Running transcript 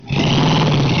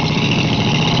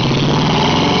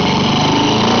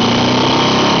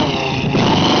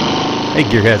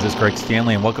Hey Gearheads, it's Greg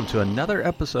Stanley, and welcome to another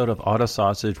episode of Auto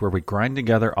Sausage, where we grind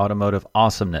together automotive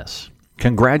awesomeness.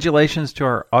 Congratulations to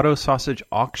our Auto Sausage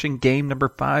Auction Game number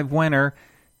 5 winner,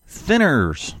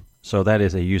 Thinners. So that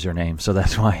is a username, so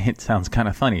that's why it sounds kind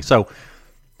of funny. So,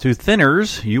 to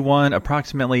Thinners, you won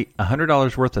approximately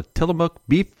 $100 worth of Tillamook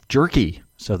beef jerky.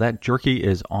 So that jerky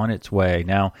is on its way.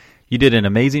 Now, you did an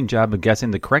amazing job of guessing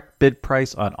the correct bid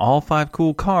price on all 5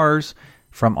 cool cars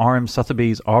from RM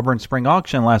Sotheby's Auburn Spring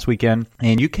Auction last weekend,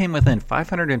 and you came within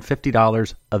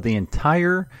 $550 of the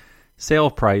entire sale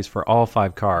price for all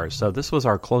 5 cars. So this was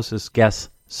our closest guess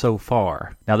so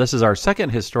far. Now, this is our second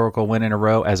historical win in a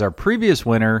row, as our previous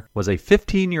winner was a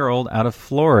 15-year-old out of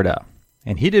Florida.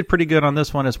 And he did pretty good on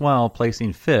this one as well,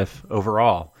 placing 5th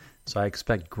overall. So I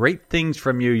expect great things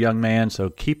from you, young man,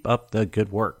 so keep up the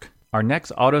good work. Our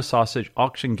next Auto Sausage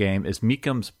auction game is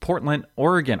Meekum's Portland,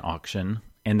 Oregon auction,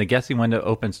 and the guessing window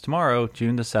opens tomorrow,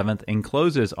 June the 7th, and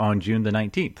closes on June the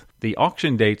 19th. The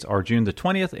auction dates are June the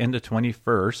 20th and the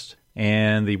 21st,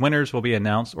 and the winners will be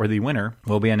announced, or the winner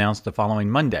will be announced the following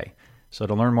Monday. So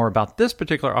to learn more about this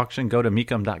particular auction, go to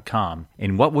Meekum.com.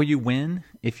 And what will you win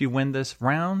if you win this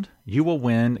round? You will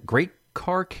win great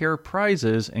car care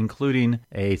prizes, including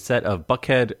a set of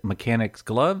Buckhead Mechanics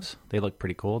gloves. They look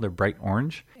pretty cool. They're bright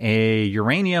orange. A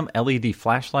uranium LED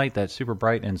flashlight that's super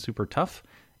bright and super tough.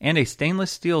 And a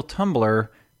stainless steel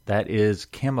tumbler that is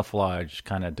camouflage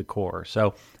kind of decor.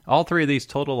 So all 3 of these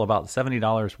total about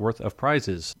 $70 worth of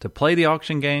prizes. To play the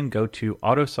auction game, go to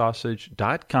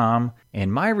autosausage.com,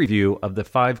 and my review of the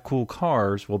 5 cool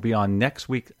cars will be on next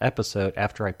week's episode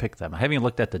after I pick them. I haven't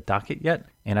looked at the docket yet,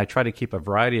 and I try to keep a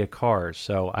variety of cars.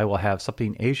 So I will have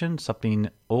something Asian, something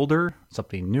older,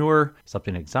 something newer,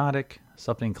 something exotic,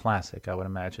 something classic, I would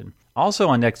imagine. Also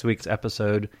on next week's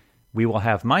episode, we will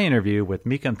have my interview with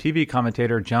Meekum TV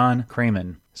commentator John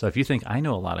Craman. So if you think I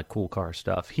know a lot of cool car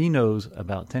stuff, he knows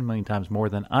about 10 million times more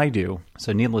than I do.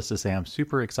 So needless to say, I'm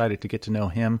super excited to get to know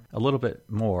him a little bit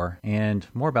more and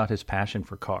more about his passion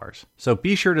for cars. So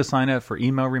be sure to sign up for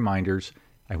email reminders.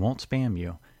 I won't spam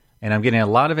you. And I'm getting a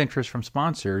lot of interest from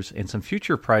sponsors, and some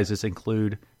future prizes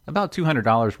include about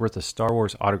 $200 worth of Star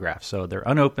Wars autographs. So they're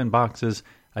unopened boxes.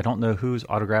 I don't know whose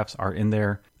autographs are in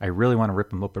there. I really want to rip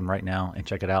them open right now and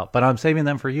check it out, but I'm saving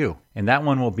them for you. And that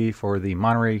one will be for the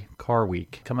Monterey Car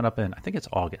Week coming up in, I think it's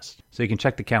August. So you can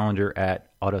check the calendar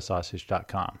at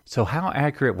autosausage.com. So how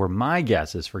accurate were my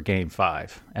guesses for Game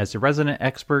 5? As the resident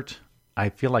expert, I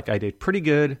feel like I did pretty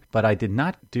good, but I did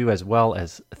not do as well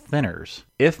as Thinners.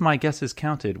 If my guesses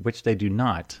counted, which they do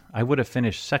not, I would have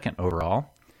finished second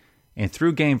overall. And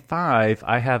through Game 5,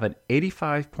 I have an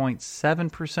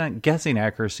 85.7% guessing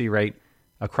accuracy rate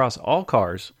across all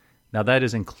cars. Now, that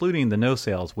is including the no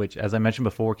sales, which, as I mentioned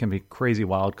before, can be crazy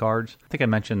wild cards. I think I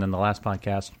mentioned in the last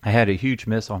podcast, I had a huge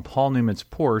miss on Paul Newman's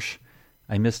Porsche.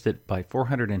 I missed it by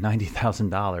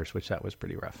 $490,000, which that was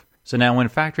pretty rough. So now when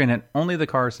factoring in only the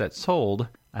cars that sold,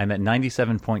 I'm at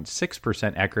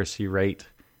 97.6% accuracy rate,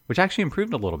 which actually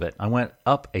improved a little bit. I went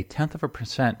up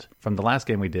 0.1% from the last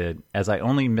game we did, as I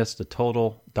only missed the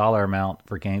total dollar amount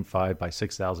for Game 5 by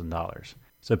 $6,000.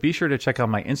 So be sure to check out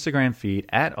my Instagram feed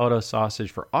at AutoSausage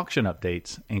for auction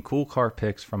updates and cool car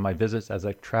pics from my visits as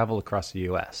I travel across the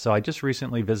U.S. So I just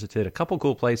recently visited a couple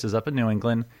cool places up in New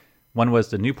England. One was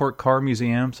the Newport Car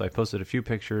Museum, so I posted a few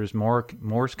pictures.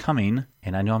 More's coming,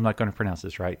 and I know I'm not going to pronounce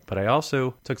this right, but I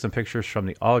also took some pictures from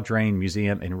the Audrain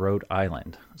Museum in Rhode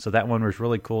Island. So that one was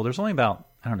really cool. There's only about,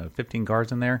 15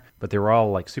 cars in there, but they were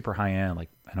all like super high-end, like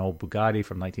an old Bugatti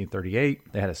from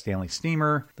 1938. They had a Stanley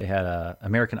Steamer. They had a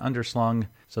American Underslung.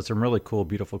 So some really cool,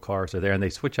 beautiful cars are there, and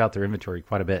they switch out their inventory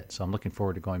quite a bit. So I'm looking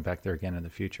forward to going back there again in the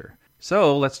future.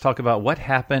 So let's talk about what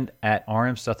happened at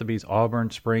RM Sotheby's Auburn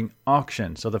Spring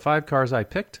Auction. So the 5 cars I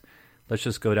picked, let's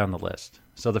just go down the list.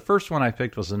 So the first one I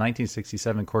picked was the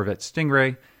 1967 Corvette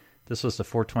Stingray. This was the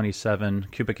 427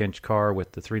 cubic inch car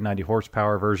with the 390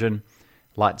 horsepower version.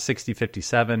 Lot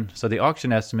 6057. So the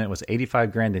auction estimate was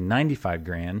 $85,000 and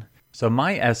 $95,000. So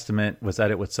my estimate was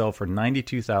that it would sell for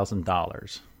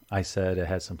 $92,000. I said it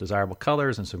had some desirable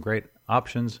colors and some great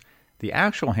options. The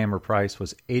actual hammer price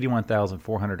was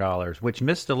 $81,400, which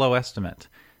missed the low estimate.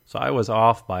 So I was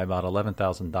off by about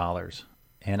 $11,000.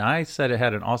 And I said it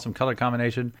had an awesome color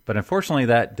combination, but unfortunately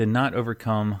that did not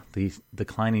overcome the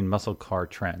declining muscle car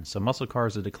trend. So muscle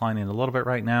cars are declining a little bit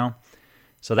right now.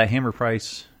 So that hammer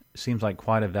price seems like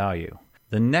quite a value.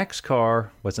 The next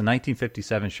car was a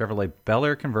 1957 Chevrolet Bel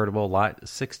Air convertible, lot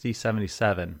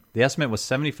 6077. The estimate was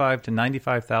 $75,000 to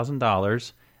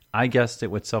 $95,000. I guessed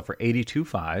it would sell for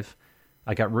 $82,500.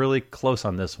 I got really close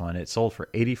on this one. It sold for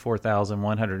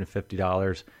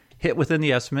 $84,150. hit within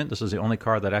the estimate. This was the only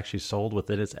car that actually sold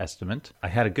within its estimate. I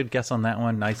had a good guess on that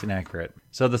one, nice and accurate.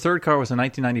 So the third car was a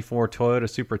 1994 Toyota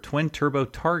Supra Twin Turbo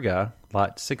Targa,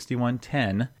 lot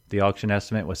 6110. The auction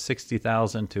estimate was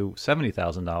 $60,000 to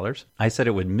 $70,000. I said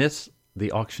it would miss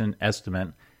the auction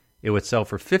estimate. It would sell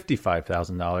for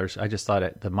 $55,000. I just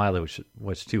thought the mileage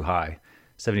was too high,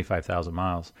 75,000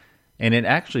 miles. And it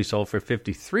actually sold for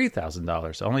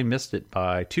 $53,000. I only missed it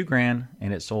by $2,000,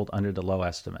 and it sold under the low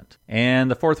estimate.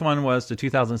 And the fourth one was the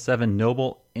 2007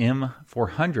 Noble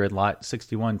M400, lot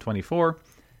 6124.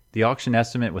 The auction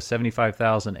estimate was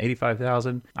 $75,000,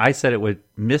 $85,000. I said it would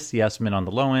miss the estimate on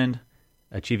the low end,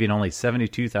 achieving only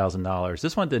 $72,000.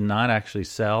 This one did not actually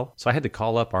sell, so I had to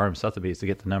call up RM Sotheby's to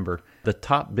get the number. The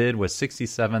top bid was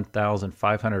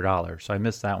 $67,500, so I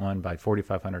missed that one by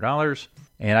 $4,500.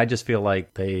 And I just feel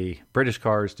like the British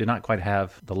cars do not quite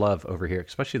have the love over here,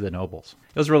 especially the Nobles.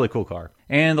 It was a really cool car.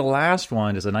 And the last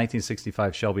one is a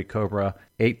 1965 Shelby Cobra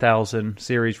 8000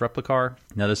 series replica car.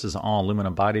 Now, this is an all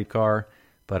aluminum bodied car,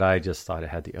 but I just thought it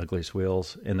had the ugliest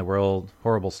wheels in the world,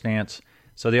 horrible stance.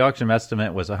 So the auction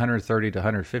estimate was $130,000 to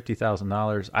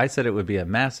 $150,000. I said it would be a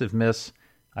massive miss.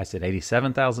 I said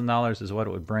 $87,000 is what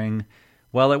it would bring.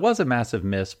 Well, it was a massive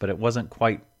miss, but it wasn't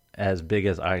quite as big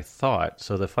as I thought.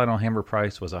 So the final hammer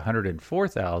price was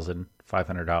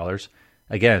 $104,500.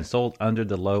 Again, sold under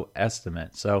the low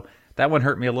estimate. So that one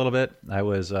hurt me a little bit. I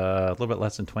was a little bit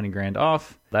less than $20,000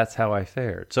 off. That's how I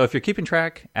fared. So if you're keeping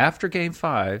track, after Game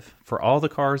 5, for all the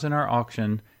cars in our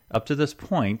auction up to this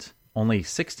point, only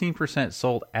 16%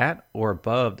 sold at or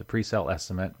above the pre-sale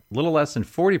estimate. A little less than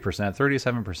 40%,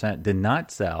 37% did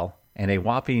not sell, and a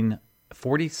whopping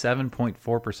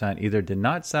 47.4% either did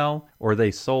not sell or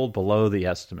they sold below the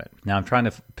estimate. Now, I'm trying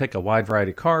to pick a wide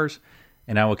variety of cars,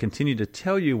 and I will continue to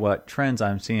tell you what trends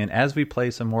I'm seeing as we play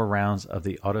some more rounds of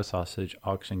the Auto Sausage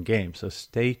auction game. So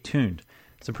stay tuned.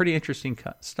 Some pretty interesting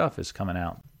stuff is coming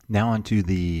out. Now onto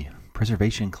the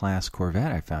preservation class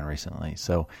Corvette I found recently.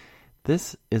 So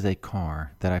this is a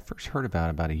car that I first heard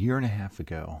about a year and a half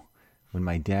ago when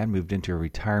my dad moved into a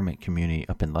retirement community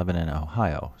up in Lebanon,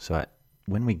 Ohio. So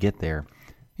when we get there,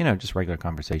 just regular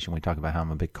conversation, we talk about how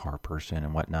I'm a big car person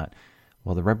and whatnot.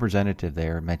 Well, the representative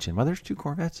there mentioned, well, there's 2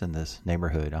 Corvettes in this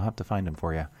neighborhood. I'll have to find them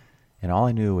for you. And all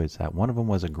I knew is that one of them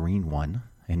was a green one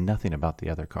and nothing about the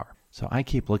other car. So I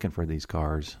keep looking for these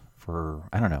cars for,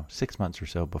 6 months or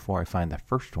so before I find the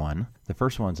first one. The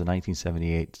first one's a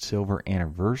 1978 silver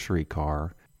anniversary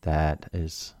car that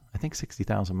is, I think,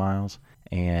 60,000 miles.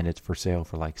 And it's for sale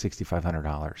for like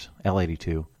 $6,500,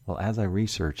 L82. Well, as I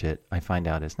research it, I find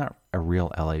out it's not a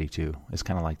real L82. It's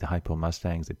kind of like the Hypo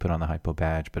Mustangs. They put on the Hypo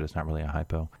badge, but it's not really a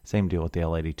Hypo. Same deal with the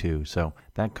L82. So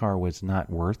that car was not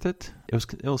worth it. It was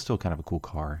still kind of a cool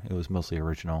car. It was mostly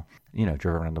original.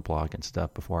 Drove around the block and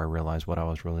stuff before I realized what I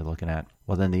was really looking at.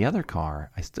 Well, then the other car,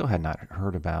 I still had not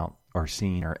heard about or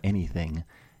seen or anything.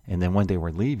 And then one day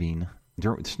we're leaving.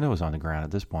 The snow is on the ground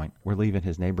at this point. We're leaving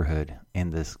his neighborhood,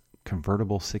 and this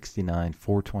convertible 69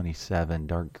 427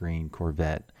 dark green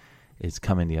Corvette is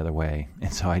coming the other way.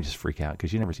 And so I just freak out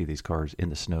because you never see these cars in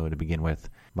the snow to begin with,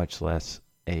 much less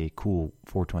a cool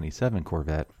 427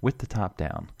 Corvette with the top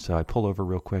down. So I pull over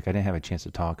real quick. I didn't have a chance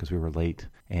to talk because we were late.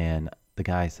 And the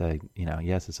guy said,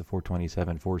 yes, it's a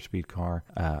 427 4-speed car.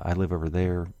 I live over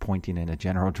there, pointing in a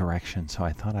general direction. So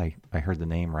I thought I heard the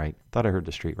name right. Thought I heard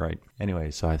the street right.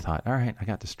 Anyway, so I thought, all right, I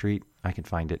got the street. I can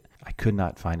find it. I could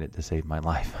not find it to save my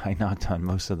life. I knocked on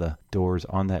most of the doors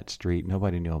on that street.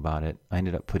 Nobody knew about it. I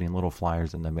ended up putting little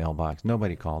flyers in the mailbox.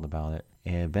 Nobody called about it.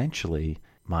 And eventually,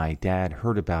 my dad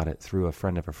heard about it through a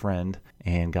friend of a friend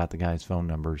and got the guy's phone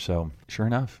number. So sure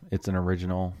enough, it's an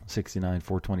original 69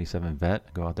 427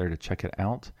 Vet. Go out there to check it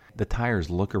out. The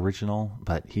tires look original,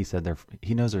 but he said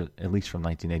he knows they're at least from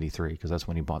 1983 because that's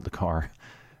when he bought the car.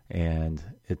 And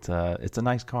it's a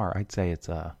nice car. I'd say it's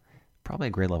probably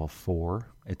a grade level 4.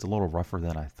 It's a little rougher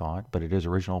than I thought, but it is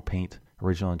original paint,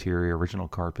 original interior, original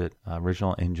carpet,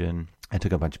 original engine. I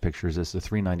took a bunch of pictures. This is the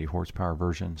 390 horsepower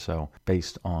version. So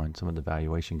based on some of the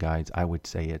valuation guides, I would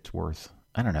say it's worth,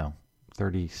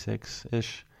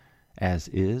 36-ish as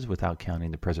is without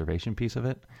counting the preservation piece of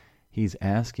it. He's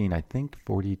asking, I think,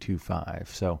 $42,500.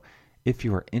 So if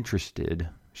you are interested,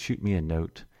 shoot me a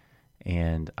note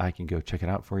and I can go check it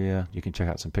out for you. You can check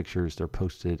out some pictures. They're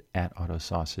posted at Auto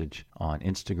Sausage on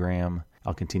Instagram.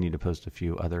 I'll continue to post a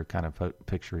few other kind of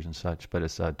pictures and such, but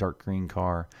it's a dark green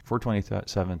car,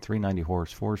 427, 390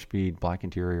 horse, 4-speed, black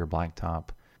interior, black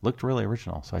top. Looked really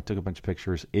original, so I took a bunch of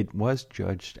pictures. It was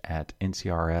judged at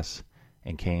NCRS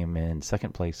and came in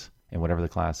second place in whatever the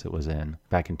class it was in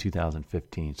back in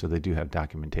 2015. So they do have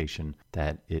documentation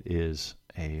that it is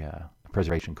a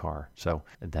preservation car. So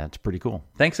that's pretty cool.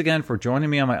 Thanks again for joining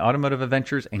me on my automotive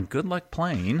adventures, and good luck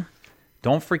playing.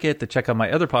 Don't forget to check out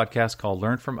my other podcast called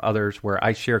Learn from Others, where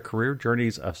I share career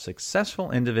journeys of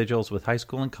successful individuals with high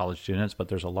school and college students, but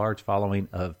there's a large following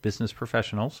of business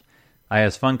professionals. I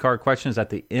ask fun car questions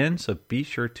at the end, so be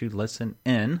sure to listen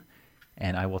in,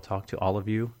 and I will talk to all of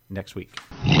you next week.